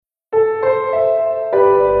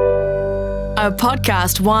A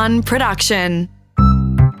Podcast One production.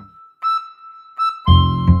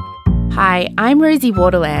 Hi, I'm Rosie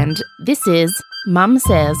Waterland. This is Mum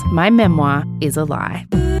Says My Memoir is a Lie.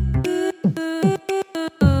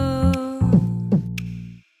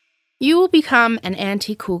 You will become an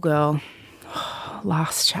anti-cool girl.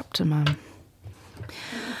 Last chapter, Mum.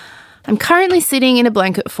 I'm currently sitting in a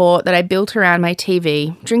blanket fort that I built around my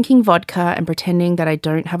TV, drinking vodka and pretending that I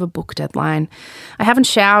don't have a book deadline. I haven't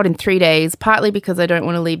showered in 3 days, partly because I don't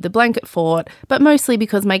want to leave the blanket fort, but mostly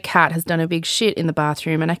because my cat has done a big shit in the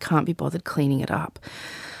bathroom and I can't be bothered cleaning it up.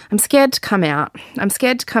 I'm scared to come out. I'm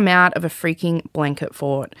scared to come out of a freaking blanket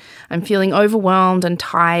fort. I'm feeling overwhelmed and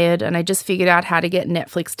tired, and I just figured out how to get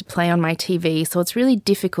Netflix to play on my TV, so it's really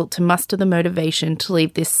difficult to muster the motivation to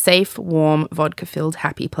leave this safe, warm, vodka-filled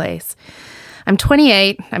happy place. I'm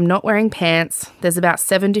 28, I'm not wearing pants, there's about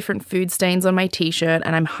 7 different food stains on my t-shirt,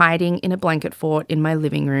 and I'm hiding in a blanket fort in my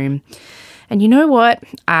living room. And you know what?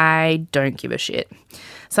 I don't give a shit.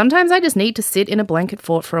 Sometimes I just need to sit in a blanket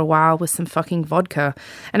fort for a while with some fucking vodka,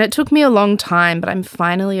 and it took me a long time, but I'm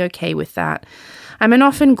finally okay with that. I'm an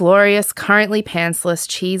often glorious, currently pantsless,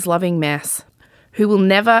 cheese-loving mess who will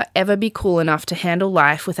never, ever be cool enough to handle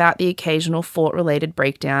life without the occasional fort-related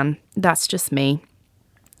breakdown. That's just me.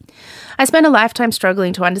 I spent a lifetime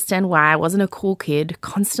struggling to understand why I wasn't a cool kid,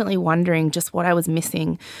 constantly wondering just what I was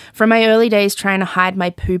missing. From my early days trying to hide my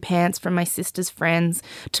poo pants from my sister's friends,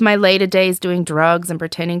 to my later days doing drugs and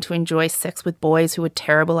pretending to enjoy sex with boys who were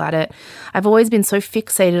terrible at it, I've always been so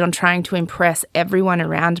fixated on trying to impress everyone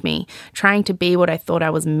around me, trying to be what I thought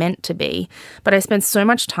I was meant to be. But I spent so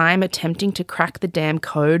much time attempting to crack the damn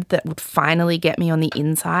code that would finally get me on the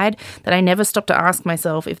inside that I never stopped to ask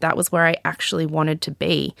myself if that was where I actually wanted to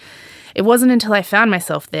be. It wasn't until I found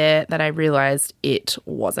myself there that I realised it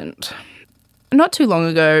wasn't. Not too long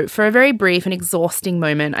ago, for a very brief and exhausting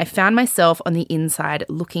moment, I found myself on the inside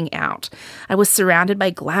looking out. I was surrounded by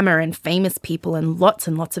glamour and famous people and lots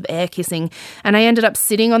of air kissing, and I ended up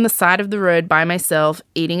sitting on the side of the road by myself,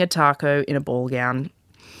 eating a taco in a ball gown.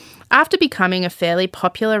 After becoming a fairly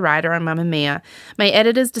popular writer on Mamma Mia, my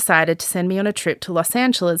editors decided to send me on a trip to Los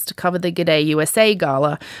Angeles to cover the G'day USA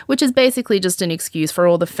Gala, which is basically just an excuse for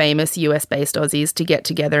all the famous US-based Aussies to get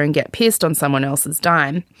together and get pissed on someone else's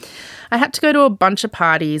dime. I had to go to a bunch of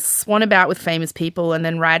parties, swan about with famous people, and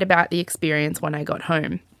then write about the experience when I got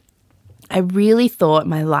home. I really thought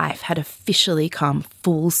my life had officially come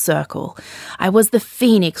full circle. I was the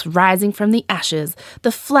phoenix rising from the ashes,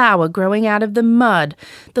 the flower growing out of the mud,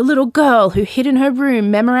 the little girl who hid in her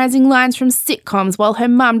room memorizing lines from sitcoms while her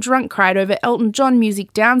mum drunk cried over Elton John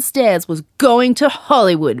music downstairs was going to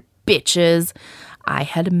Hollywood, bitches. I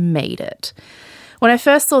had made it. When I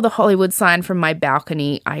first saw the Hollywood sign from my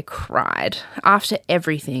balcony, I cried. After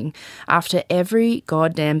everything, after every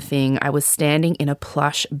goddamn thing, I was standing in a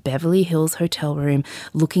plush Beverly Hills hotel room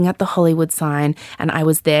looking at the Hollywood sign, and I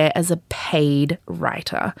was there as a paid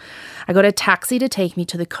writer. I got a taxi to take me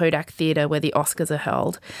to the Kodak Theatre where the Oscars are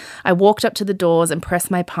held. I walked up to the doors and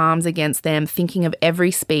pressed my palms against them, thinking of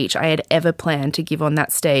every speech I had ever planned to give on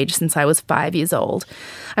that stage since I was 5 years old.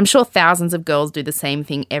 I'm sure thousands of girls do the same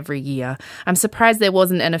thing every year. I'm surprised there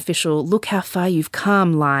wasn't an official "look how far you've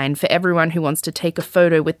come" line for everyone who wants to take a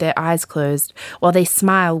photo with their eyes closed while they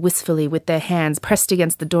smile wistfully with their hands pressed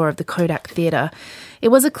against the door of the Kodak Theatre. It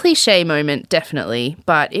was a cliche moment, definitely,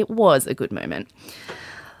 but it was a good moment.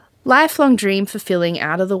 Lifelong dream fulfilling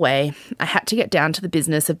out of the way, I had to get down to the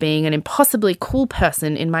business of being an impossibly cool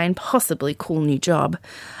person in my impossibly cool new job.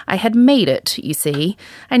 I had made it, you see.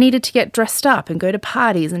 I needed to get dressed up and go to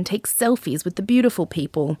parties and take selfies with the beautiful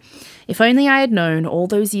people. If only I had known all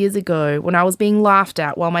those years ago when I was being laughed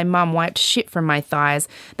at while my mum wiped shit from my thighs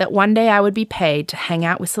that one day I would be paid to hang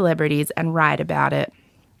out with celebrities and write about it.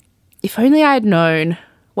 If only I had known,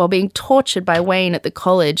 while being tortured by Wayne at the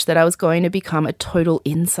college, that I was going to become a total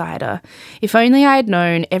insider. If only I had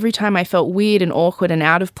known every time I felt weird and awkward and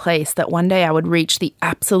out of place that one day I would reach the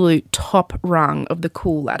absolute top rung of the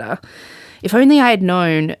cool ladder. If only I had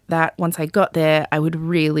known that once I got there, I would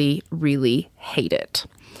really, really hate it.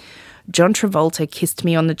 John Travolta kissed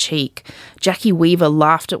me on the cheek. Jackie Weaver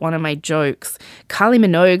laughed at one of my jokes. Kylie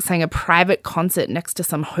Minogue sang a private concert next to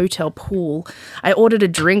some hotel pool. I ordered a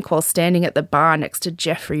drink while standing at the bar next to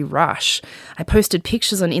Jeffrey Rush. I posted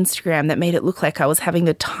pictures on Instagram that made it look like I was having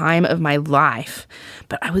the time of my life.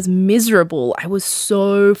 But I was miserable. I was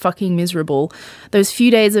so fucking miserable. Those few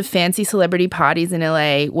days of fancy celebrity parties in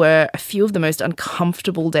LA were a few of the most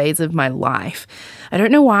uncomfortable days of my life. I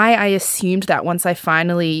don't know why I assumed that once I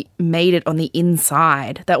finally made it on the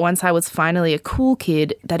inside, that once I was finally a cool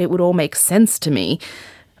kid, that it would all make sense to me.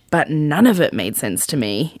 but none of it made sense to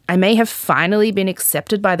me. I may have finally been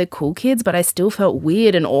accepted by the cool kids, but I still felt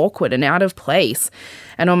weird and awkward and out of place.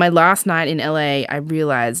 And on my last night in LA, I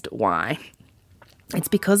realized why. It's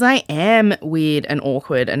because I am weird and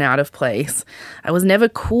awkward and out of place. I was never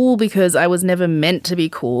cool because I was never meant to be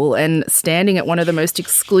cool. And standing at one of the most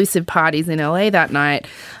exclusive parties in LA that night,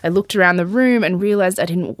 I looked around the room and realized I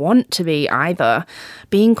didn't want to be either.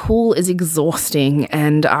 Being cool is exhausting,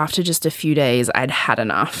 and after just a few days, I'd had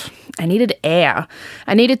enough. I needed air.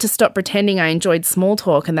 I needed to stop pretending I enjoyed small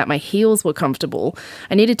talk and that my heels were comfortable.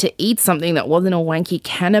 I needed to eat something that wasn't a wanky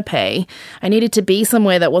canapé. I needed to be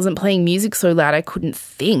somewhere that wasn't playing music so loud I couldn't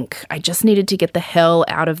think. I just needed to get the hell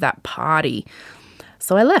out of that party.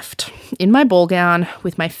 So I left, in my ball gown,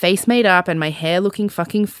 with my face made up and my hair looking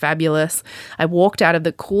fucking fabulous. I walked out of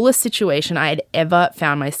the coolest situation I had ever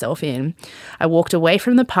found myself in. I walked away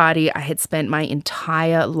from the party I had spent my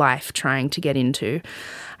entire life trying to get into.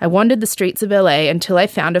 I wandered the streets of LA until I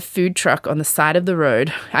found a food truck on the side of the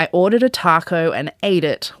road. I ordered a taco and ate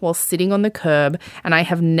it while sitting on the curb, and I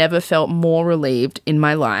have never felt more relieved in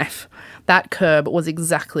my life. That curb was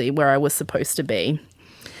exactly where I was supposed to be.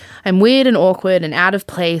 I'm weird and awkward and out of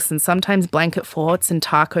place, and sometimes blanket forts and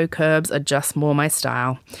taco curbs are just more my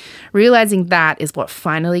style. Realizing that is what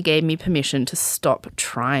finally gave me permission to stop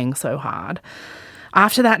trying so hard.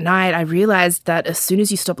 After that night, I realized that as soon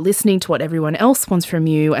as you stop listening to what everyone else wants from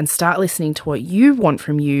you and start listening to what you want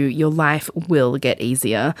from you, your life will get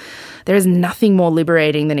easier. There is nothing more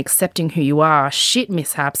liberating than accepting who you are, shit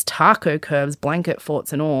mishaps, taco curves, blanket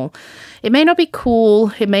forts and all. It may not be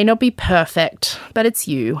cool, it may not be perfect, but it's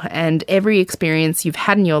you, and every experience you've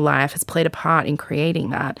had in your life has played a part in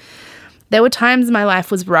creating that. There were times my life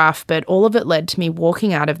was rough, but all of it led to me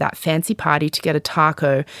walking out of that fancy party to get a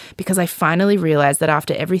taco because I finally realized that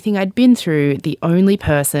after everything I'd been through, the only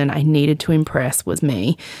person I needed to impress was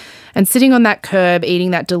me. And sitting on that curb,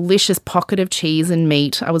 eating that delicious pocket of cheese and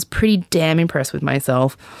meat, I was pretty damn impressed with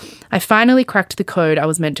myself. I finally cracked the code I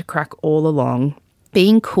was meant to crack all along.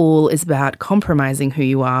 Being cool is about compromising who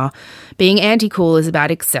you are. Being anti-cool is about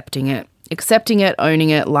accepting it. Accepting it,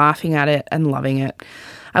 owning it, laughing at it, and loving it.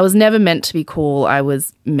 I was never meant to be cool. I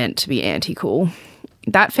was meant to be anti-cool.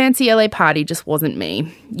 That fancy LA party just wasn't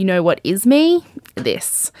me. You know what is me?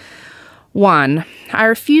 This. 1. I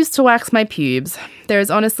refuse to wax my pubes. There is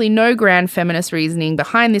honestly no grand feminist reasoning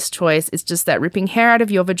behind this choice. It's just that ripping hair out of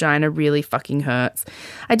your vagina really fucking hurts.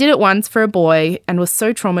 I did it once for a boy and was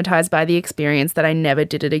so traumatized by the experience that I never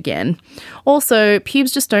did it again. Also,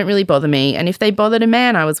 pubes just don't really bother me, and if they bothered a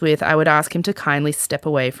man I was with, I would ask him to kindly step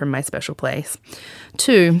away from my special place.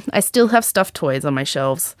 2. I still have stuffed toys on my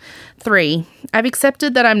shelves. 3. I've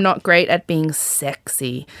accepted that I'm not great at being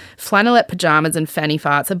sexy. Flannelette pajamas and fanny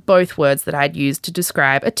farts are both words that I'd use to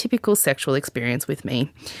describe a typical sexual experience with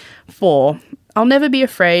me. 4. I'll never be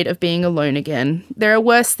afraid of being alone again. There are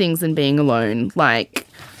worse things than being alone, like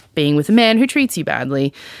being with a man who treats you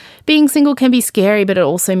badly. Being single can be scary, but it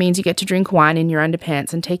also means you get to drink wine in your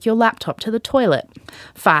underpants and take your laptop to the toilet.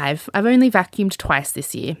 5. I've only vacuumed twice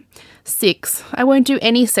this year. 6. I won't do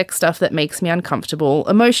any sex stuff that makes me uncomfortable,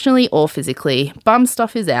 emotionally or physically. Bum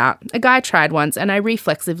stuff is out. A guy tried once and I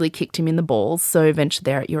reflexively kicked him in the balls, so venture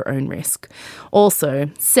there at your own risk. Also,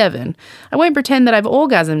 7. I won't pretend that I've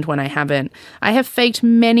orgasmed when I haven't. I have faked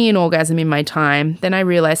many an orgasm in my time. Then I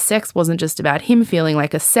realized sex wasn't just about him feeling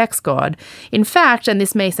like a sex god. In fact, and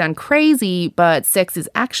this may sound crazy, but sex is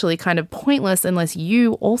actually kind of pointless unless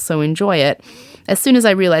you also enjoy it. As soon as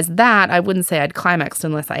I realized that, I wouldn't say I'd climaxed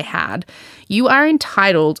unless I had. You are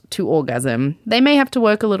entitled to orgasm. They may have to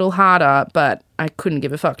work a little harder, but I couldn't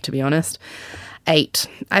give a fuck, to be honest. 8.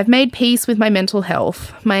 I've made peace with my mental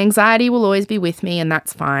health. My anxiety will always be with me, and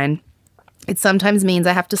that's fine. It sometimes means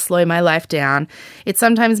I have to slow my life down. It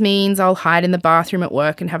sometimes means I'll hide in the bathroom at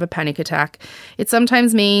work and have a panic attack. It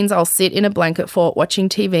sometimes means I'll sit in a blanket fort watching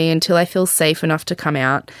TV until I feel safe enough to come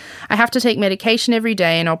out. I have to take medication every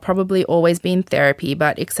day and I'll probably always be in therapy,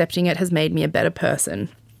 but accepting it has made me a better person.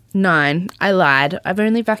 9. I lied. I've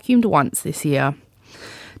only vacuumed once this year.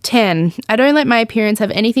 10. I don't let my appearance have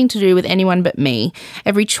anything to do with anyone but me.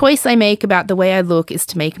 Every choice I make about the way I look is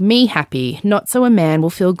to make me happy, not so a man will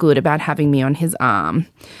feel good about having me on his arm.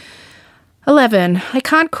 11. I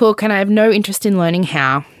can't cook and I have no interest in learning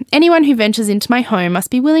how. Anyone who ventures into my home must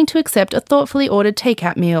be willing to accept a thoughtfully ordered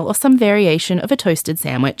takeout meal or some variation of a toasted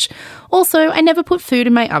sandwich. Also, I never put food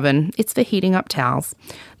in my oven. It's for heating up towels.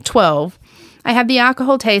 12. I have the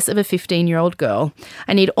alcohol taste of a 15-year-old girl.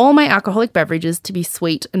 I need all my alcoholic beverages to be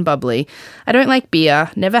sweet and bubbly. I don't like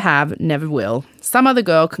beer, never have, never will. Some other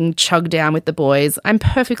girl can chug down with the boys. I'm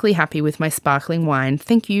perfectly happy with my sparkling wine.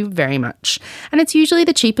 Thank you very much. And it's usually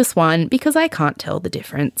the cheapest one because I can't tell the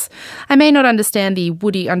difference. I may not understand the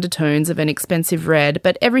woody undertones of an expensive red,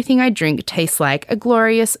 but everything I drink tastes like a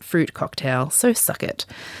glorious fruit cocktail, so suck it.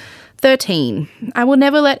 13. I will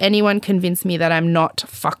never let anyone convince me that I'm not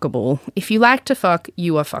fuckable. If you like to fuck,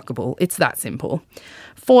 you are fuckable. It's that simple.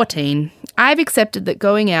 14. I've accepted that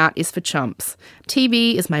going out is for chumps.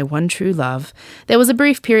 TV is my one true love. There was a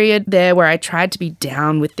brief period there where I tried to be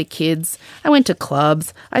down with the kids. I went to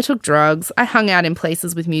clubs. I took drugs. I hung out in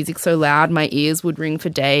places with music so loud my ears would ring for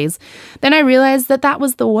days. Then I realised that that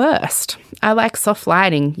was the worst. I like soft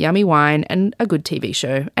lighting, yummy wine, and a good TV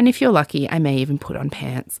show. And if you're lucky, I may even put on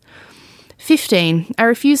pants. 15. I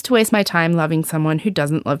refuse to waste my time loving someone who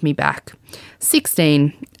doesn't love me back.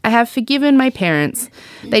 16. I have forgiven my parents.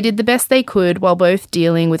 They did the best they could while both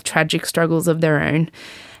dealing with tragic struggles of their own,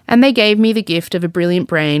 and they gave me the gift of a brilliant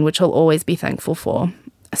brain, which I'll always be thankful for.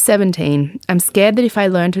 17. I'm scared that if I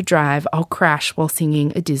learn to drive, I'll crash while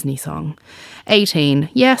singing a Disney song. 18.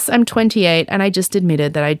 Yes, I'm 28, and I just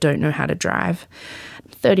admitted that I don't know how to drive.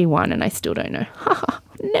 31, and I still don't know.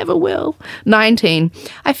 Never will. 19.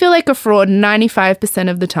 I feel like a fraud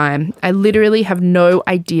 95% of the time. I literally have no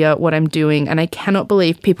idea what I'm doing, and I cannot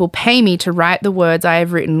believe people pay me to write the words I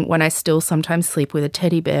have written when I still sometimes sleep with a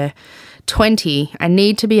teddy bear. 20. I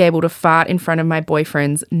need to be able to fart in front of my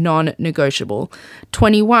boyfriends, non-negotiable.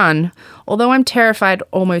 21. Although I'm terrified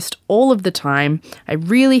almost all of the time, I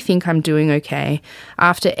really think I'm doing okay.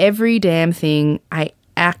 After every damn thing, I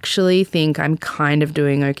actually think I'm kind of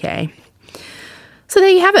doing okay. So there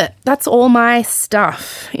you have it. That's all my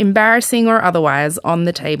stuff, embarrassing or otherwise, on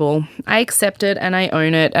the table. I accept it and I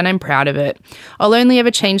own it and I'm proud of it. I'll only ever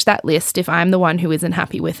change that list if I'm the one who isn't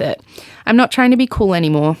happy with it. I'm not trying to be cool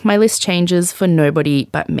anymore. My list changes for nobody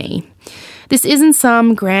but me. This isn't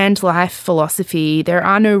some grand life philosophy. There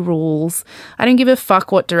are no rules. I don't give a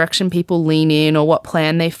fuck what direction people lean in or what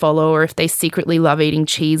plan they follow or if they secretly love eating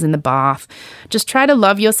cheese in the bath. Just try to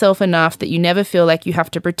love yourself enough that you never feel like you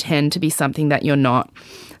have to pretend to be something that you're not.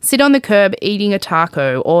 Sit on the curb eating a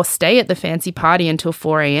taco or stay at the fancy party until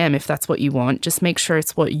 4 a.m. if that's what you want. Just make sure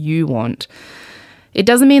it's what you want. It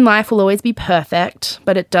doesn't mean life will always be perfect,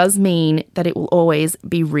 but it does mean that it will always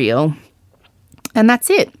be real. And that's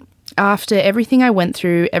it. After everything I went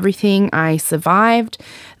through, everything I survived,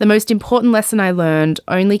 the most important lesson I learned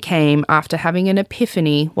only came after having an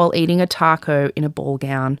epiphany while eating a taco in a ball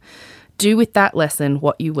gown. Do with that lesson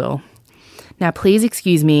what you will. Now please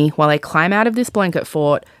excuse me while I climb out of this blanket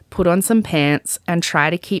fort, put on some pants, and try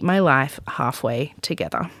to keep my life halfway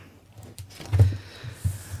together.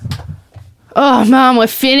 Oh, Mum, we're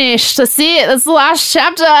finished. That's it. That's the last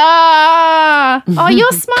chapter. Oh,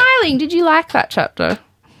 you're smiling. Did you like that chapter?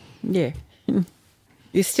 Yeah.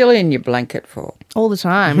 You're still in your blanket fort. All the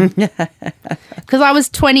time. Because I was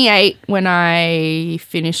 28 when I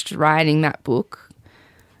finished writing that book.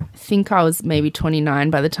 I think I was maybe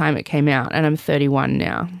 29 by the time it came out, and I'm 31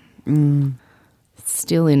 now.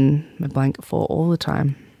 Still in my blanket fort all the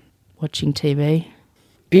time, watching TV.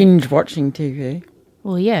 Binge watching TV.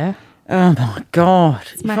 Well, yeah. Oh, my God.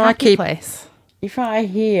 It's my happy place. If I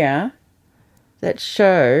hear that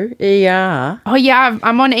show, ER. Oh, yeah,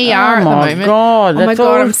 I'm on ER at the moment. God, Oh, my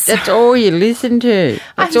God. That's all you listen to.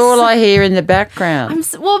 That's all I hear in the background.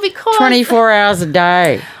 Because 24 hours a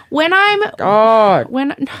day. When I'm... God.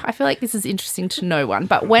 I feel like this is interesting to no one,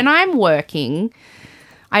 but when I'm working,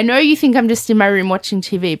 I know you think I'm just in my room watching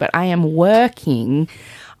TV, but I am working.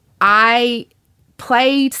 I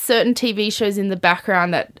play certain TV shows in the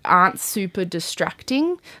background that aren't super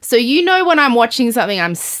distracting. So you know when I'm watching something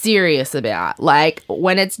I'm serious about. Like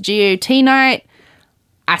when it's GOT night,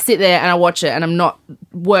 I sit there and I watch it and I'm not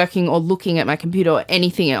working or looking at my computer or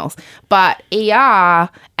anything else. But ER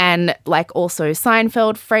and like also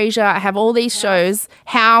Seinfeld, Frasier, I have all these shows,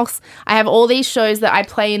 House, I have all these shows that I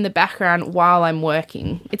play in the background while I'm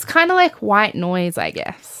working. It's kind of like white noise, I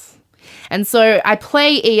guess. And so I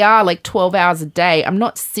play ER like 12 hours a day. I'm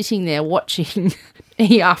not sitting there watching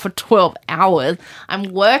ER for 12 hours.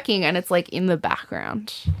 I'm working and it's like in the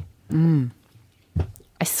background.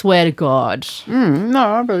 I swear to God.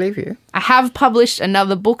 No, I believe you. I have published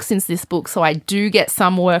another book since this book, so I do get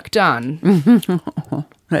some work done.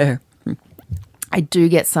 Yeah. I do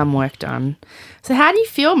get some work done. So how do you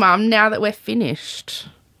feel, Mum, now that we're finished?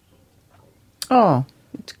 Oh,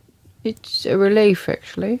 it's a relief,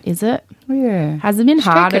 actually. Is it? Yeah. Has it been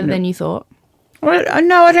harder than you thought? Well,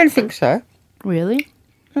 no, I don't think so. Really?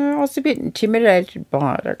 I was a bit intimidated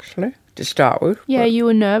by it, actually, to start with. Yeah, you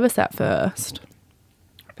were nervous at first.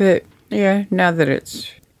 But, yeah, now that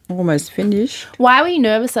it's almost finished, Why were you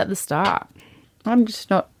nervous at the start? I'm just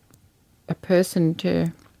not a person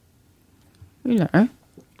to,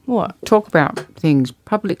 What? talk about things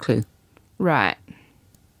publicly. Right.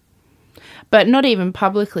 But not even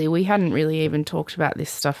publicly. We hadn't really even talked about this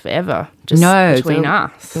stuff ever, just between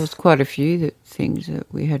us. There was quite a few things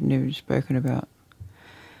that we hadn't even spoken about.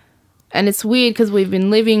 And it's weird because we've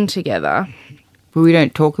been living together. But we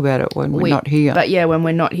don't talk about it when we're not here. But yeah, when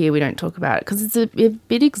we're not here, we don't talk about it because it's a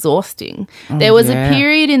bit exhausting. There was a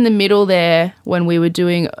period in the middle there when we were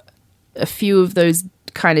doing a few of those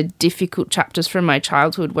kind of difficult chapters from my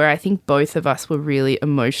childhood where I think both of us were really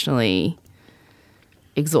emotionally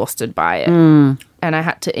exhausted by it. And I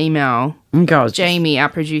had to email Jamie, our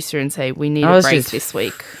producer, and say, we need a break this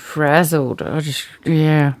week. Frazzled.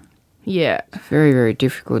 Yeah. Very, very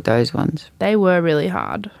difficult, those ones. They were really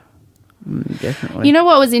hard. Definitely. You know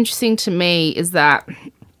what was interesting to me is that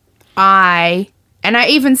I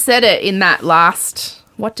even said it in that last,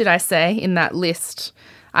 what did I say in that list?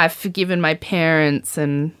 I've forgiven my parents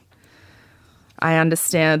and I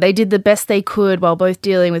understand they did the best they could while both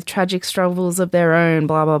dealing with tragic struggles of their own,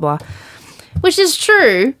 blah, blah, blah. Which is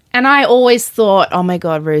true. And I always thought, oh my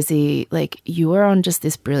God, Rosie, like you are on just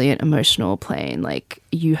this brilliant emotional plane. Like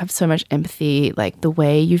you have so much empathy, like the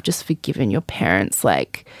way you've just forgiven your parents,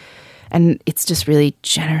 like, and it's just really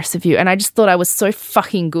generous of you. And I just thought I was so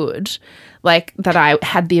fucking good, like that I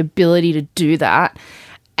had the ability to do that.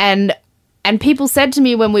 And people said to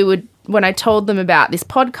me when I told them about this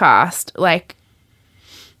podcast, like,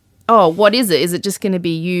 oh, what is it? Is it just going to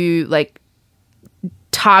be you, like,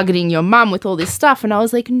 targeting your mum with all this stuff? And I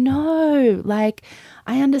was like, no, like,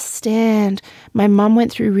 I understand. My mum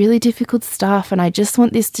went through really difficult stuff and I just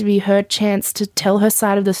want this to be her chance to tell her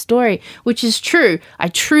side of the story, which is true. I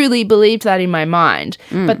truly believed that in my mind.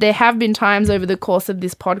 But there have been times over the course of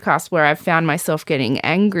this podcast where I've found myself getting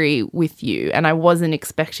angry with you and I wasn't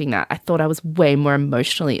expecting that. I thought I was way more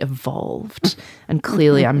emotionally evolved and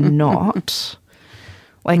clearly I'm not.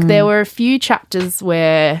 Like there were a few chapters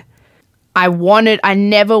where I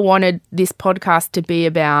never wanted this podcast to be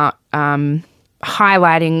about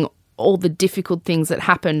highlighting all the difficult things that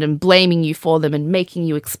happened and blaming you for them and making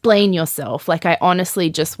you explain yourself. Like I honestly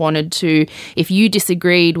just wanted to, if you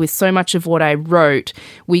disagreed with so much of what I wrote,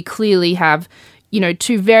 we clearly have,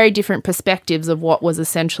 two very different perspectives of what was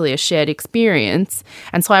essentially a shared experience.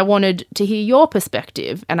 And so I wanted to hear your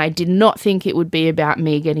perspective and I did not think it would be about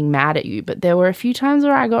me getting mad at you. But there were a few times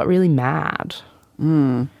where I got really mad.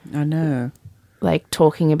 I know. Like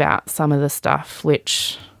talking about some of the stuff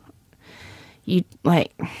which you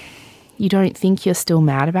don't think you're still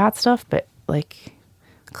mad about stuff, but like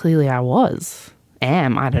clearly I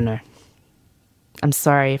I don't know. I'm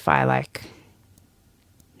sorry if I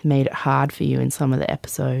made it hard for you in some of the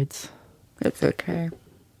episodes. That's okay.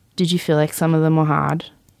 Did you feel like some of them were hard?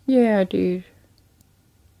 Yeah, I did.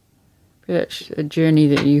 But that's a journey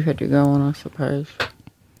that you had to go on, I suppose.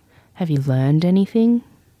 Have you learned anything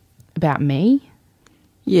about me?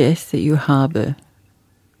 Yes, that you harbour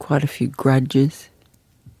quite a few grudges.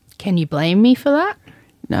 Can you blame me for that?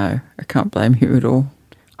 No, I can't blame you at all.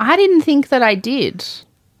 I didn't think that I did.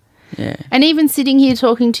 Yeah. And even sitting here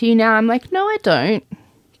talking to you now, I'm like, no, I don't.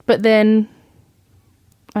 But then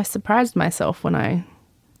I surprised myself when I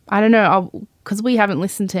don't know, because we haven't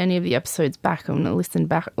listened to any of the episodes back. I'm going to listen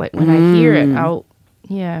back, like when I hear it,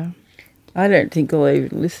 I don't think I'll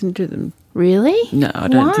even listen to them. Really? No, I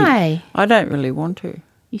don't. Why? I don't really want to.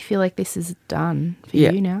 You feel like this is done for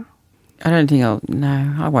you now? I don't think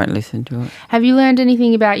I won't listen to it. Have you learned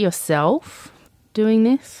anything about yourself doing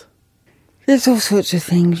this? There's all sorts of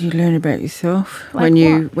things you learn about yourself Like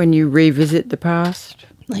when you revisit the past.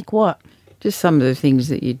 Like what? Just some of the things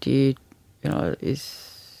that you did,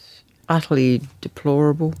 is utterly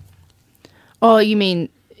deplorable. Oh, you mean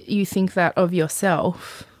you think that of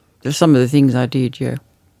yourself? There's some of the things I did, yeah.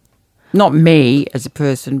 Not me as a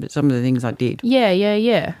person, but some of the things I did.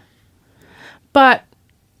 Yeah. But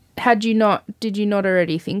did you not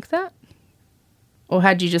already think that? Or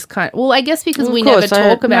had you just I guess because we never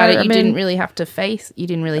talk about it, you didn't really have to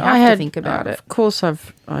think about it. Of course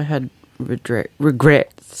I had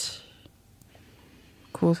regrets.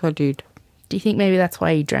 Of course I did. Do you think maybe that's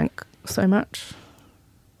why you drank so much?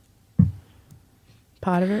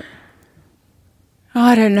 Part of it?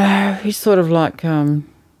 I don't know. It's sort of like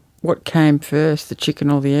what came first, the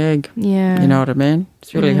chicken or the egg? Yeah. You know what I mean?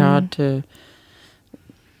 It's really hard to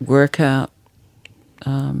work out.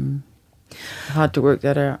 Hard to work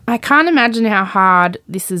that out. I can't imagine how hard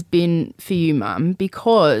this has been for you, Mum,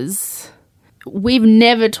 because we've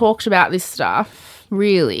never talked about this stuff,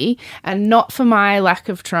 really, and not for my lack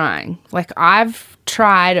of trying. Like, I've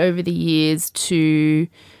tried over the years to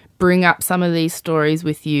bring up some of these stories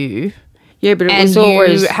with you. Yeah, but it And was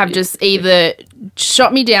always... you have just either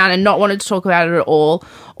shot me down and not wanted to talk about it at all,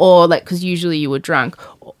 or, like, because usually you were drunk,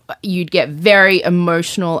 you'd get very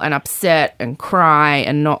emotional and upset and cry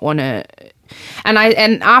and not want to... And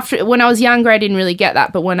after, when I was younger, I didn't really get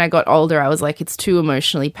that. But when I got older, I was like, it's too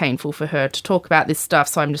emotionally painful for her to talk about this stuff,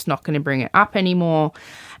 so I'm just not going to bring it up anymore.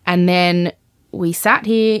 And then we sat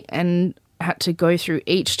here and had to go through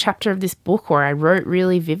each chapter of this book where I wrote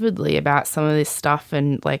really vividly about some of this stuff,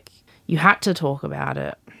 and, like, you had to talk about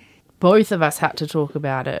it. Both of us had to talk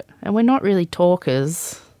about it. And we're not really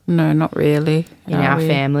talkers No, not really. in our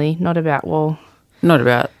family. Not about, well... Not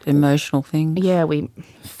about emotional things. Yeah, we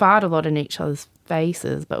fart a lot in each other's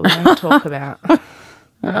faces, but we don't talk about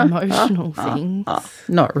emotional things.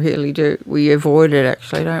 Not really, do we? Avoid it,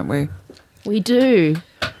 actually, don't we? We do.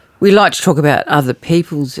 We like to talk about other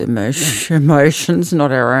people's emotions,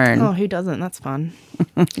 not our own. Oh, who doesn't? That's fun.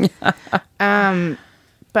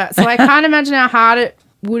 But so I can't imagine how hard it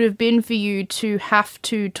would have been for you to have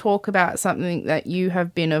to talk about something that you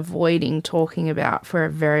have been avoiding talking about for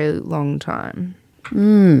a very long time.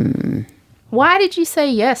 Why did you say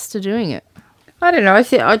yes to doing it? I don't know.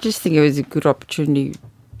 I just think it was a good opportunity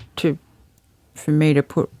for me to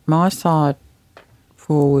put my side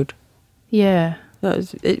forward. Yeah.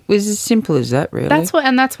 It was as simple as that, really. That's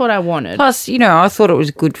what I wanted. Plus, I thought it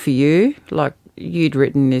was good for you. Like, you'd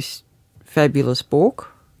written this fabulous book,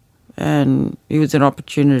 and it was an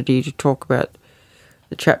opportunity to talk about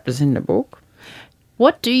the chapters in the book.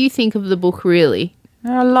 What do you think of the book, really?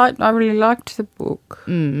 I really liked the book.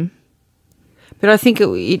 But I think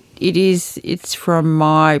it's from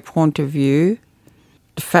my point of view,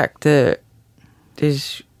 the fact that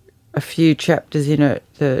there's a few chapters in it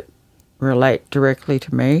that relate directly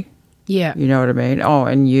to me. Yeah. You know what I mean? Oh,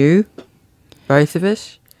 and you, both of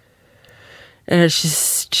us. And it's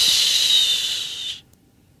just,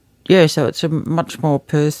 yeah, so it's a much more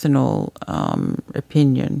personal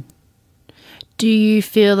opinion. Do you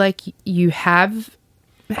feel like you have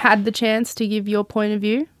had the chance to give your point of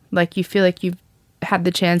view? Like, you feel like you've had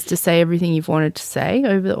the chance to say everything you've wanted to say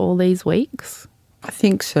over all these weeks? I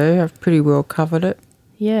think so. I've pretty well covered it.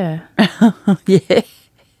 Yeah. Yeah.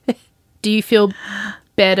 Do you feel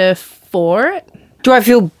better for it? Do I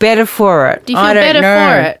feel better for it? Do you feel I don't better know.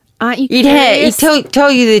 for it? Aren't you curious?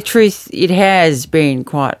 Tell you the truth, it has been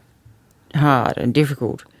quite hard and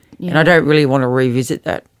difficult. Yeah. And I don't really want to revisit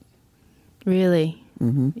that. Really?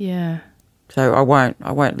 Mm-hmm. Yeah. So I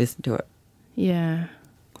won't listen to it. Yeah.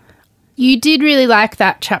 You did really like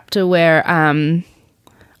that chapter where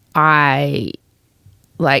I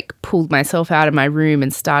pulled myself out of my room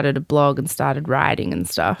and started a blog and started writing and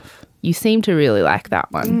stuff. You seem to really like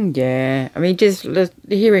that one. Yeah. I mean, just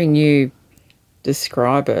hearing you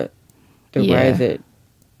describe it the way that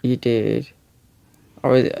you did, I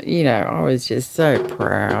was just so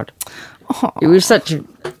proud. Oh.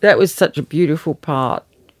 That was such a beautiful part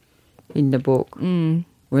in the book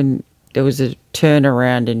when there was a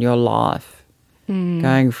turnaround in your life,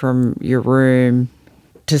 going from your room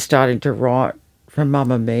to starting to write from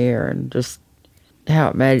Mamma Mia, and just how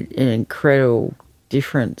it made an incredible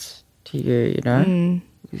difference to you,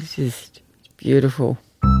 It's just beautiful.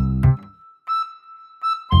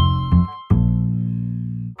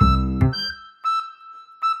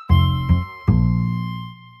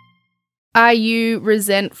 Are you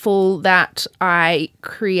resentful that I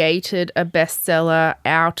created a bestseller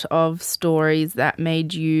out of stories that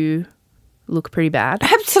made you look pretty bad?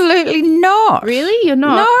 Absolutely not. Really? You're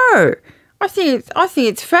not? No. I think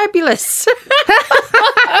it's fabulous.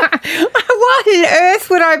 Why on earth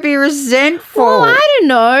would I be resentful? Well, I don't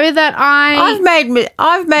know that I've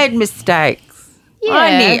made mistakes.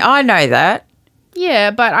 Yeah. I know that.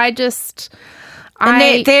 Yeah, but I just...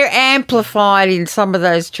 And they're amplified in some of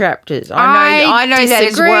those chapters. I know that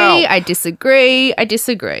as well. I disagree.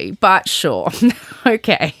 But sure.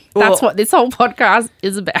 Okay. That's what this whole podcast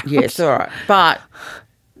is about. Yes, all right. But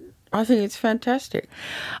I think it's fantastic.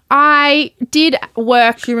 I did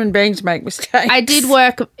work... Human beings make mistakes. I did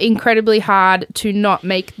work incredibly hard to not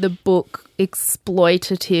make the book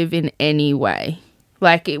exploitative in any way.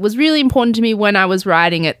 Like, it was really important to me when I was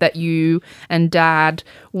writing it that you and Dad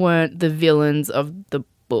weren't the villains of the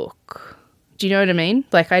book. Do you know what I mean?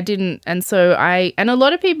 Like, I didn't... And so and a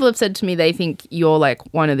lot of people have said to me they think you're, like,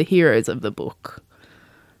 one of the heroes of the book.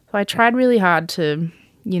 So I tried really hard to,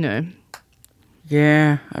 Yeah,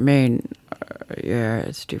 I mean, Yeah,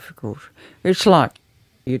 it's difficult. It's like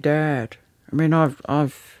your dad. I mean, I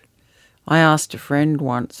asked a friend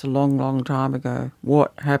once a long, long time ago,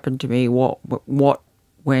 what happened to me? What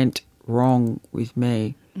went wrong with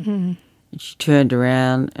me? Mm-hmm. And she turned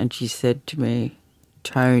around and she said to me,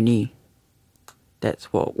 Tony, that's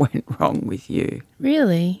what went wrong with you.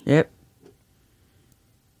 Really? Yep.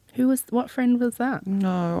 What friend was that?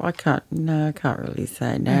 No, I can't really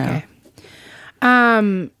say now.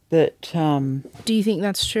 Okay. But Do you think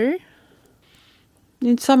that's true?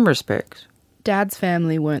 in some respects. Dad's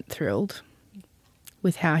family weren't thrilled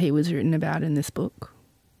with how he was written about in this book.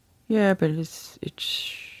 Yeah, but it's the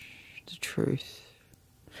truth.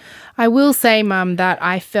 I will say, Mum, that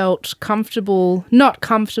I felt not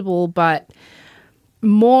comfortable, but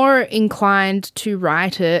more inclined to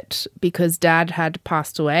write it because Dad had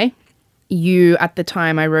passed away. You, at the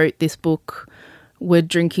time I wrote this book, were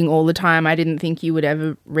drinking all the time. I didn't think you would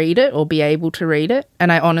ever read it or be able to read it.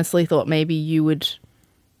 And I honestly thought maybe you would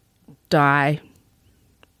die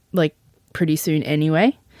like pretty soon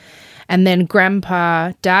anyway. And then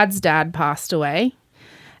Dad's dad passed away.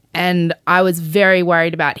 And I was very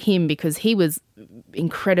worried about him because he was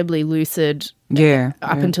incredibly lucid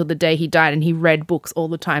up until the day he died, and he read books all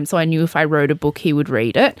the time. So I knew if I wrote a book, he would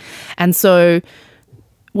read it. And so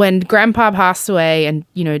when Grandpa passed away and,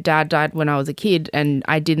 Dad died when I was a kid and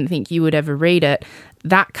I didn't think you would ever read it,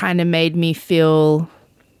 that kind of made me feel,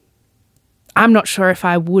 I'm not sure if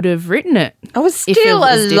I would have written it. I was still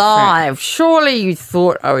alive. Surely you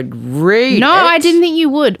thought I would read it. No, I didn't think you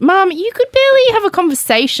would. Mum, you could barely have a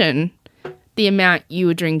conversation the amount you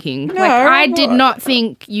were drinking. No, I did not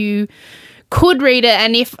think you could read it,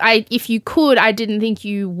 and if you could, I didn't think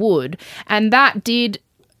you would. And that did,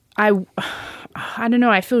 I don't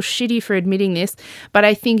know, I feel shitty for admitting this, but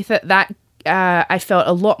I think that I felt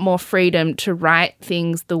a lot more freedom to write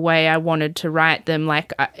things the way I wanted to write them.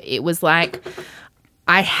 It was like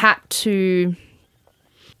I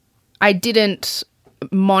didn't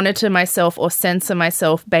monitor myself or censor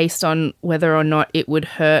myself based on whether or not it would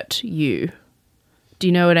hurt you. Do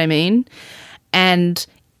you know what I mean? And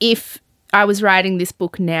if I was writing this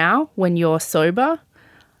book now when you're sober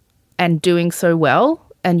and doing so well,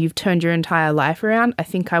 and you've turned your entire life around, I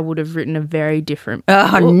think I would have written a very different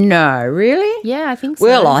book. Oh, no, really? Yeah, I think so.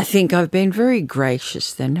 Well, I think I've been very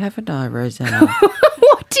gracious then, haven't I, Rosanna?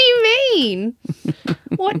 What do you mean?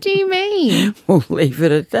 What do you mean? We'll leave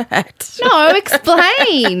it at that. No,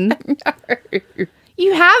 explain. No.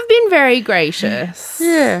 You have been very gracious.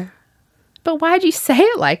 Yeah. But why did you say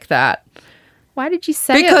it like that? Why did you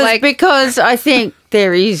say it like... Because I think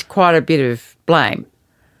there is quite a bit of blame.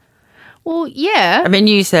 Well, yeah. I mean,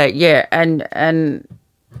 you say, yeah, and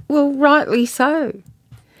well, rightly so.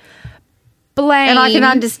 Blame. And I can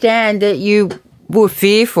understand that you were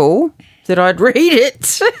fearful that I'd read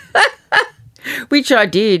it, which I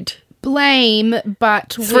did. Blame,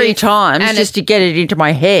 but 3 times just to get it into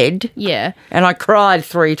my head. Yeah. And I cried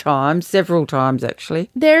 3 times, several times actually.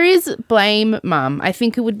 There is blame, Mum. I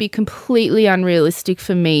think it would be completely unrealistic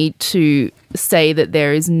for me to say that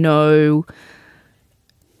there is no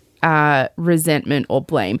resentment or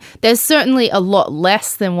blame. There's certainly a lot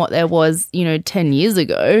less than what there was, 10 years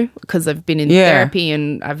ago, because I've been in therapy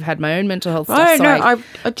and I've had my own mental health stuff.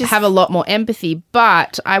 I just have a lot more empathy.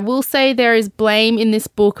 But I will say there is blame in this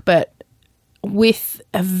book, but with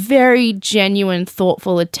a very genuine,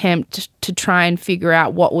 thoughtful attempt to try and figure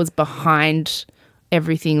out what was behind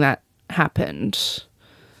everything that happened.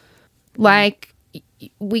 Like,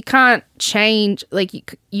 we can't change,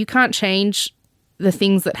 you can't change the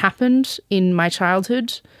things that happened in my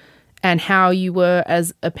childhood and how you were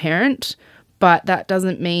as a parent, but that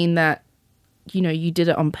doesn't mean that, you did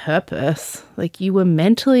it on purpose. You were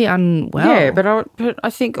mentally unwell. Yeah, but I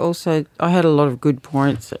think also I had a lot of good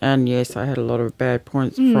points, and yes, I had a lot of bad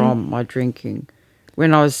points from my drinking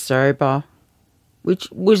when I was sober, which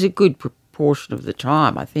was a good proportion of the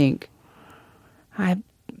time, I think. I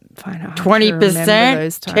find it hard 20%, to remember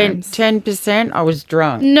those times. 10%, I was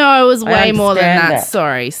drunk. No, it was way more than that. that.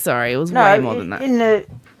 Sorry. It was way more than that. In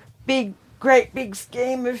the great big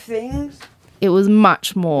scheme of things. It was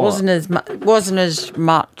much more. Wasn't as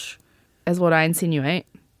much. As what I insinuate.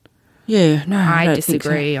 Yeah, no, I don't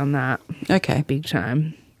disagree think so. on that. Okay. Big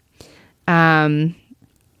time. Do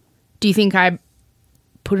you think I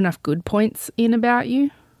put enough good points in about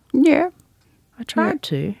you? Yeah. I tried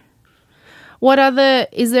to.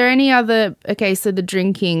 Is there any other, okay, so the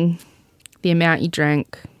drinking, the amount you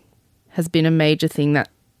drank has been a major thing that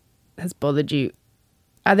has bothered you.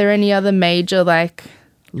 Are there any other major,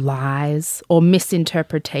 lies or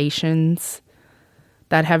misinterpretations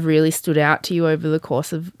that have really stood out to you over the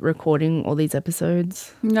course of recording all these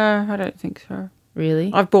episodes? No, I don't think so.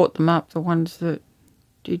 Really? I've brought them up, the ones that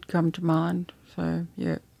did come to mind. So,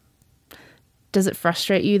 yeah. Does it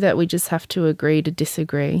frustrate you that we just have to agree to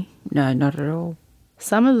disagree? No, not at all.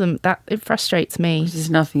 Some of them, it frustrates me. There's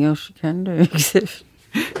nothing else you can do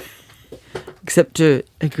except to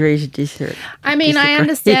agree to disagree. I mean, I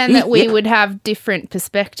understand that we would have different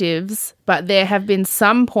perspectives, but there have been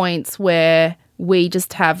some points where we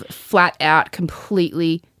just have flat out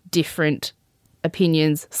completely different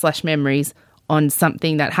opinions / memories on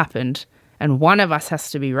something that happened, and one of us has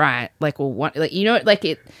to be right. Like, well, one, like, you know, like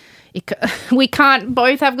it we can't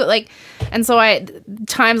both have like, and so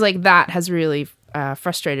times like that has really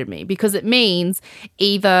frustrated me, because it means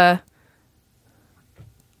either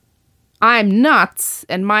I'm nuts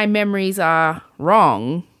and my memories are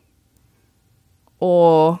wrong,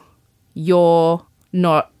 or you're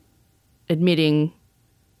not admitting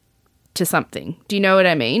to something. Do you know what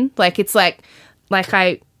I mean? Like, it's like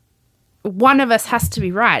one of us has to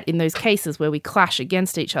be right in those cases where we clash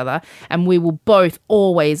against each other, and we will both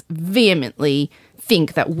always vehemently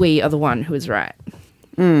think that we are the one who is right.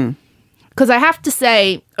 Because I have to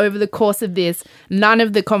say, over the course of this, none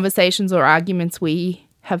of the conversations or arguments we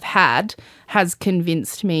have had has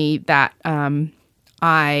convinced me that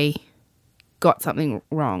I got something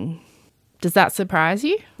wrong. Does that surprise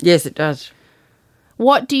you? Yes, it does.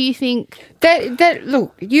 What do you think? That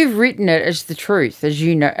look, you've written it as the truth, as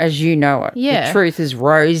you know it. Yeah. The truth is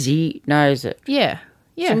Rosie knows it. Yeah.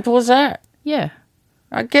 Yeah. Simple as that. Yeah.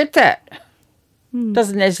 I get that.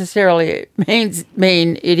 Doesn't necessarily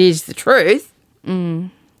mean it is the truth.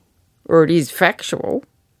 Or it is factual.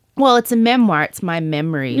 Well, it's a memoir. It's my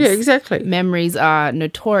memories. Yeah, exactly. Memories are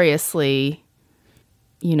notoriously,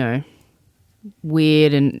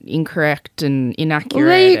 weird and incorrect and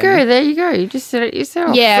inaccurate. Well, there you go. You just said it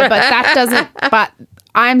yourself. Yeah, but that doesn't... But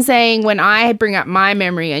I'm saying when I bring up my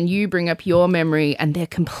memory and you bring up your memory, and they're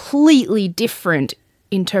completely different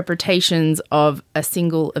interpretations of a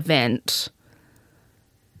single event,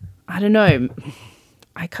 I don't know.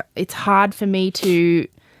 It's hard for me to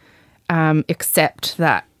accept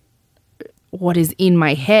that what is in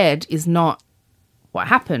my head is not what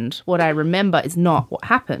happened. What I remember is not what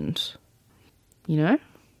happened. You know?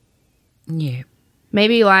 Yeah.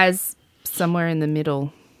 Maybe lies somewhere in the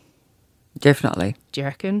middle. Definitely. Do you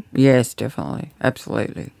reckon? Yes, definitely.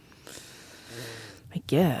 Absolutely. I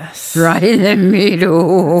guess. Right in the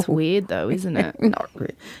middle. It's weird though, isn't it? Not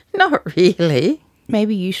really.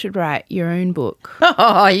 Maybe you should write your own book.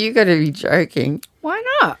 Oh, you got to be joking. Why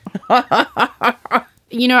not?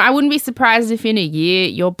 I wouldn't be surprised if in a year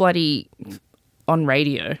you're bloody on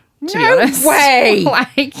radio, to be honest. No way.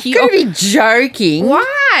 Like, You got to be joking.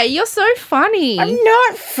 Why? You're so funny. I'm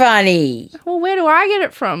not funny. Well, where do I get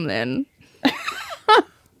it from then?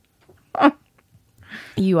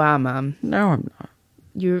 You are, Mum. No, I'm not.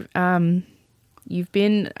 You've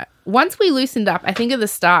been... Once we loosened up, I think at the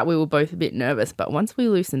start we were both a bit nervous, but once we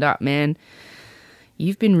loosened up, man,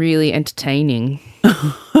 you've been really entertaining.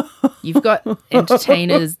 You've got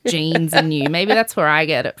entertainer's genes in you. Maybe that's where I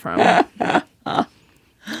get it from.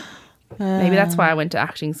 Maybe that's why I went to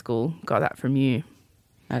acting school. Got that from you.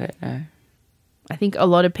 I don't know. I think a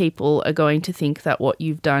lot of people are going to think that what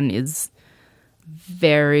you've done is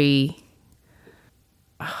very...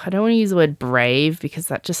 I don't want to use the word brave because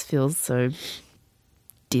that just feels so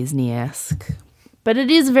Disney-esque. But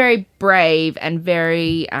it is very brave and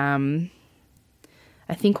very... I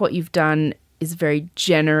think what you've done is very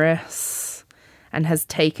generous and has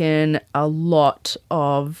taken a lot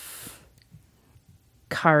of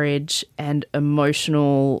courage and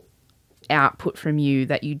emotional output from you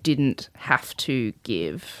that you didn't have to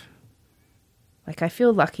give. Like, I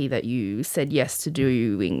feel lucky that you said yes to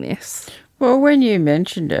doing this. Well, when you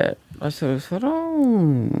mentioned it, I sort of thought,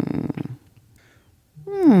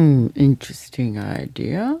 interesting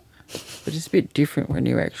idea. But it's a bit different when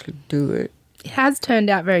you actually do it. It has turned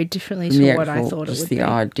out very differently to what I thought it would be. Just the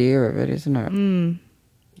idea of it, isn't it?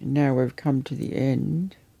 Now we've come to the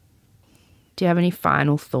end. Do you have any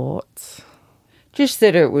final thoughts? Just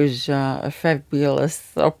that it was a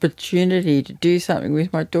fabulous opportunity to do something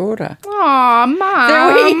with my daughter. Aw,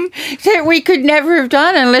 Mum. That we could never have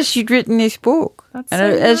done unless you'd written this book. That's and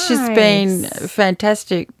so it's just been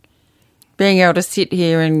fantastic being able to sit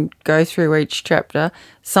here and go through each chapter.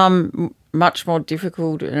 Some much more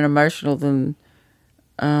difficult and emotional than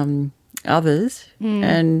others.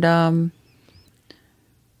 And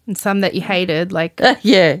some that you hated, like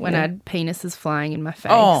when I had penises flying in my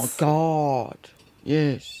face. Oh, God.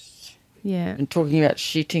 Yes. Yeah. And talking about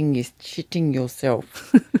shitting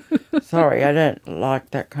yourself. Sorry, I don't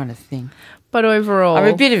like that kind of thing. But overall,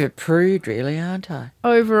 I'm a bit of a prude, really, aren't I?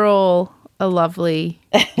 overall, a lovely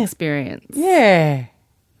experience. Yeah.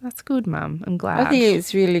 That's good, Mum. I'm glad. I think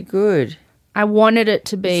it's really good. I wanted it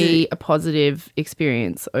to be a positive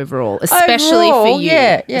experience overall, especially Overall, for you.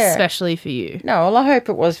 yeah, yeah. Especially for you. No, well, I hope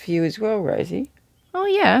it was for you as well, Rosie. Oh,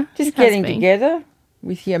 yeah. Just it has getting been. together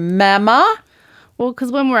with your mama. Well,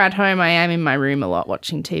 because when we're at home, I am in my room a lot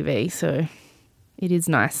watching TV, so it is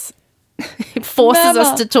nice. It forces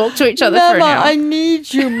us to talk to each other for an Mama, hour. I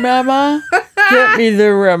need you, Mama. Get me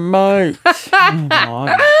the remote. Oh,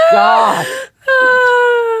 my God.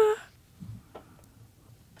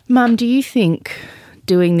 Mum, do you think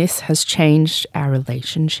doing this has changed our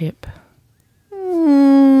relationship?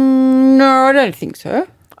 No, I don't think so.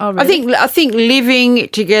 Oh, really? I think living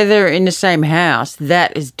together in the same house,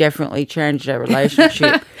 that has definitely changed our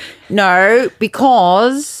relationship. No,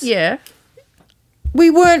 because Yeah. we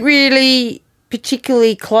weren't really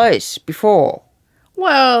particularly close before.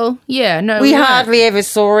 Well, yeah, no. We weren't. hardly ever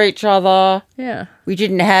saw each other. Yeah. We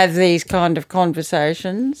didn't have these kind of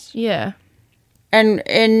conversations. Yeah. And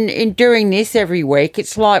in doing this every week,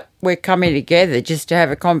 it's like we're coming together just to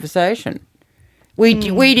have a conversation. We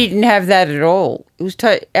didn't have that at all. It was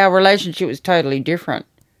our relationship was totally different.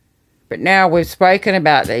 But now we've spoken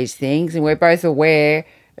about these things and we're both aware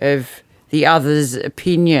of the other's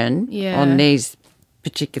opinion on these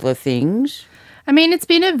particular things. I mean, it's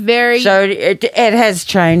been a very... So it has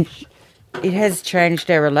changed. It has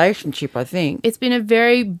changed our relationship, I think. It's been a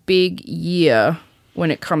very big year when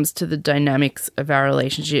it comes to the dynamics of our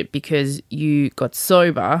relationship because you got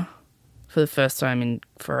sober for the first time in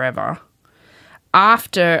forever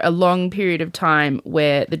after a long period of time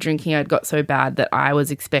where the drinking had got so bad that I was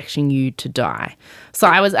expecting you to die. So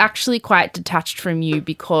I was actually quite detached from you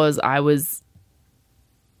because I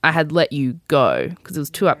had let you go because it was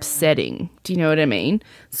too upsetting. Do you know what I mean?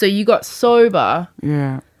 So you got sober.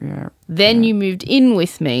 Yeah. Then you moved in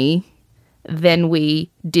with me. Then we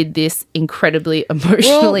did this incredibly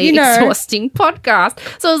emotionally exhausting podcast.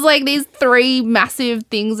 So it was like these three massive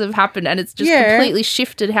things have happened and it's just completely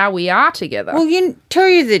shifted how we are together. Well, tell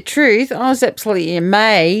you the truth, I was absolutely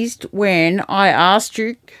amazed when I asked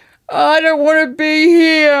you, I don't want to be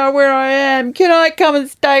here where I am. Can I come and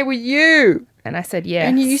stay with you? And I said, yes.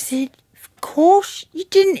 And you said, of course. You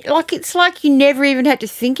didn't, it's like you never even had to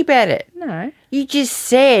think about it. No. You just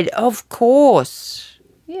said, of course.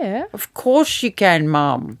 Yeah. Of course you can,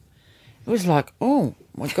 Mum. It was like, oh,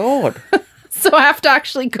 my God. So I have to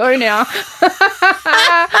actually go now.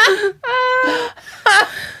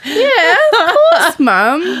 Yeah, of course,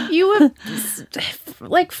 Mum. You were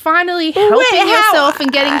finally helping yourself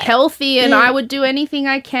and getting healthy, and I would do anything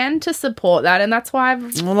I can to support that, and that's why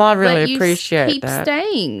I've I really let you appreciate keep that.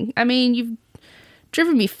 staying. I mean, you've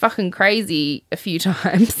driven me fucking crazy a few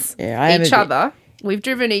times. Yeah, I am each other. We've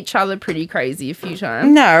driven each other pretty crazy a few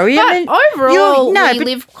times. No, but overall, we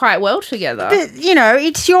live quite well together. But,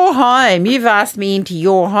 it's your home. You've asked me into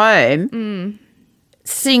your home.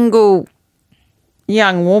 Single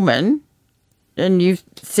young woman. And you've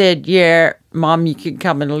said, yeah, Mum, you can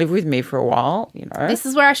come and live with me for a while, This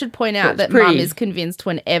is where I should point out it's that pretty- Mum is convinced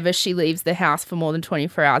whenever she leaves the house for more than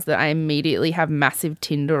 24 hours that I immediately have massive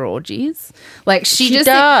Tinder orgies. Like she just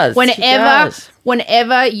does. She does.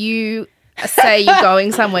 Whenever you say you're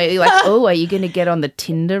going somewhere, you're like, oh, are you going to get on the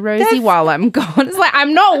Tinder, Rosie, while I'm gone? It's like,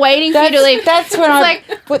 I'm not waiting for you to leave. That's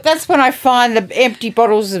when I find the empty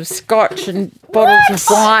bottles of scotch and bottles of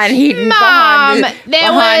wine hidden behind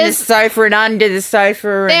the sofa and under the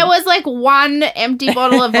sofa. There was like one empty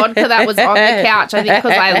bottle of vodka that was on the couch, I think,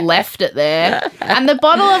 because I left it there. And the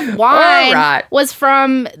bottle of wine was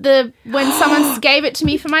from when someone gave it to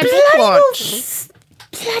me for my book launch.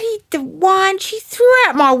 The wine. She threw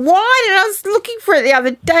out my wine and I was looking for it the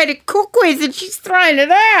other day to cook with and she's thrown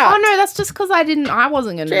it out. Oh, no, that's just because I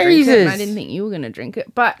wasn't going to drink it and I didn't think you were going to drink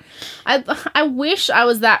it. But I wish I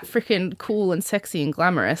was that freaking cool and sexy and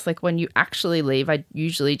glamorous. Like when you actually leave, I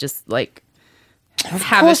usually just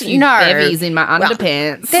have a few bevies in my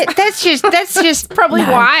underpants. That's just probably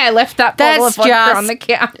why I left that bottle of vodka on the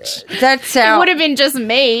couch. It would have been just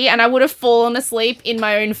me, and I would have fallen asleep in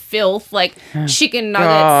my own filth, like chicken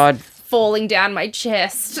nuggets falling down my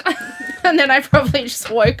chest, and then I probably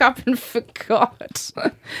just woke up and forgot.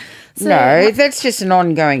 No, that's just an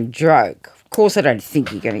ongoing joke. Of course, I don't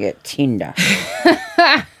think you're going to get Tinder.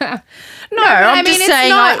 No, I'm just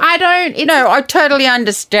saying. I totally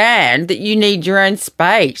understand that you need your own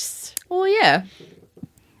space. Well, yeah,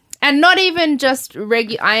 and not even just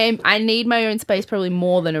regular. I need my own space probably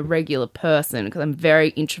more than a regular person because I'm very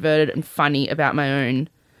introverted and funny about my own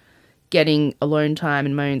getting alone time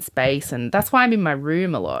in my own space. And that's why I'm in my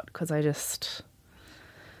room a lot, because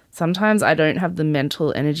sometimes I don't have the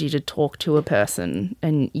mental energy to talk to a person,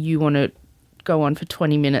 and you want to go on for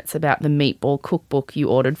 20 minutes about the meatball cookbook you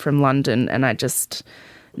ordered from London, and I just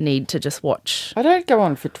need to just watch I don't go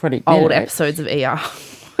on for 20 minutes. old episodes of ER.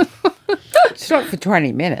 It's not for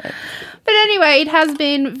 20 minutes. But anyway, it has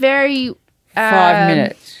been very... 5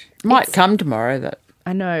 minutes. Might come tomorrow, that.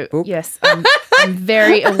 I know, book. yes. I'm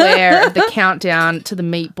very aware of the countdown to the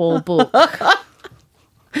meatball book.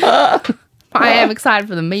 I am excited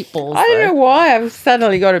for the meatballs, I don't though. know why I've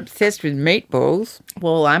suddenly got obsessed with meatballs.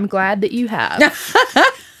 Well, I'm glad that you have.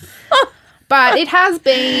 But it has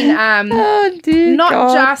been Oh, dear not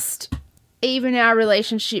God. just even our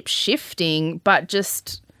relationship shifting, but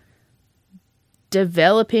just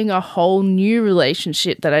developing a whole new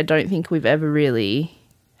relationship that I don't think we've ever really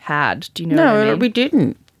had. Do you know what I mean? we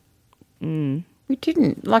didn't. We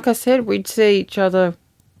didn't. Like I said, we'd see each other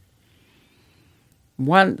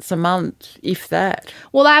once a month, if that.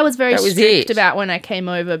 Well, I was very That was strict it. about when I came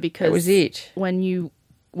over, because That was it. when you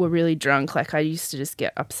were really drunk, like I used to just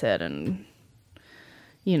get upset and,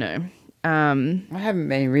 you know. I haven't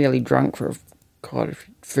been really drunk for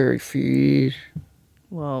very few years.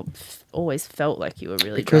 Well, always felt like you were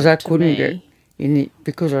really Because I drunk couldn't to me,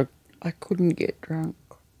 because I couldn't get drunk.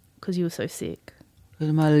 because you were so sick.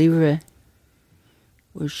 Because my liver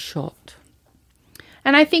was shot.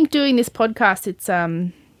 And I think doing this podcast,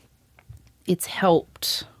 it's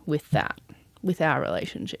helped with that, with our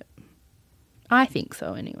relationship. I think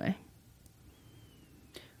so, anyway.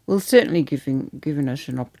 Well, certainly given us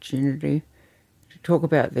an opportunity to talk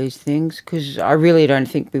about these things, because I really don't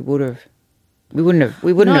think we would have. We wouldn't have.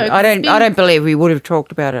 No, I don't believe we would have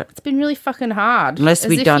talked about it. It's been really fucking hard. Unless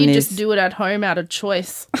we'd if done you this. just do it at home out of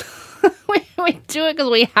choice. we do it because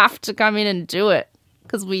we have to come in and do it.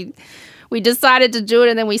 Because we decided to do it,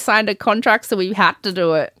 and then we signed a contract, so we had to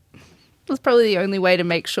do it. It was probably the only way to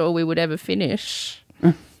make sure we would ever finish.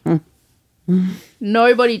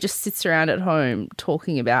 Nobody just sits around at home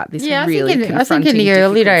talking about this really confronting, I think in the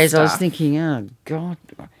early difficult days I was stuff. thinking, oh God,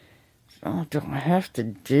 do I have to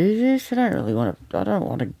do this? I don't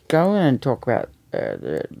want to go in and talk about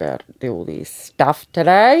all this stuff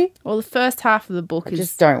today. Well, the first half of the book I is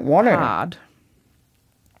just don't want to. hard.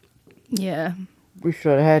 Yeah. Wish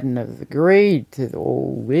I hadn't have agreed to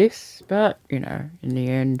all this, but in the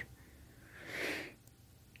end,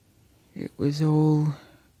 it was all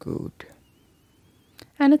good.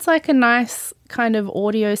 And it's like a nice kind of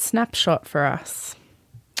audio snapshot for us.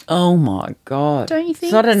 Oh my God! Don't you think?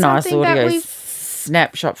 It's not a nice Something that audio we've-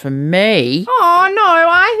 snapshot for me. Oh, no,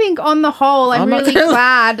 I think on the whole, I'm I'm not really gonna-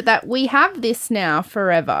 glad that we have this now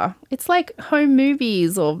forever. It's like home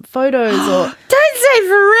movies or photos or... Don't say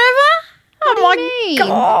forever. What do Oh you my mean?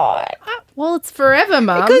 God! Well, it's forever,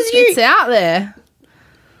 Mum. Because It's out there.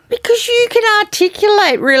 Because you can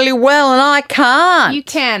articulate really well and I can't. You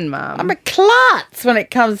can, Mum. I'm a klutz when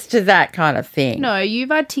it comes to that kind of thing. No,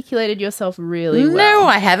 you've articulated yourself really No, well.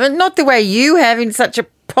 I haven't. Not the way you have in such a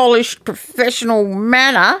polished, professional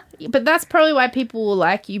manner. But that's probably why people will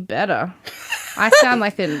like you better. I sound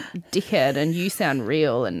like a dickhead and you sound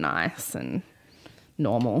real and nice and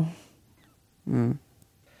normal.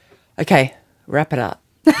 Okay, wrap it up.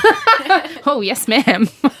 Oh, yes, ma'am.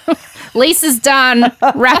 Lisa's done.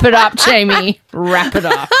 Wrap it up, Jamie. Wrap it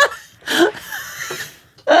up.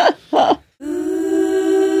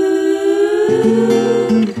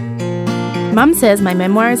 Mum Says My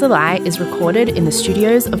Memoir Is a Lie is recorded in the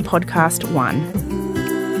studios of Podcast One.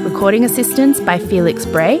 Recording assistance by Felix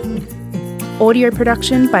Bray. Audio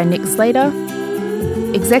production by Nick Slater.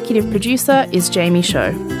 Executive producer is Jamie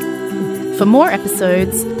Shaw. For more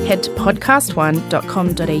episodes, head to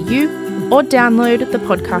podcastone.com.au or download the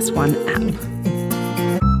Podcast One app.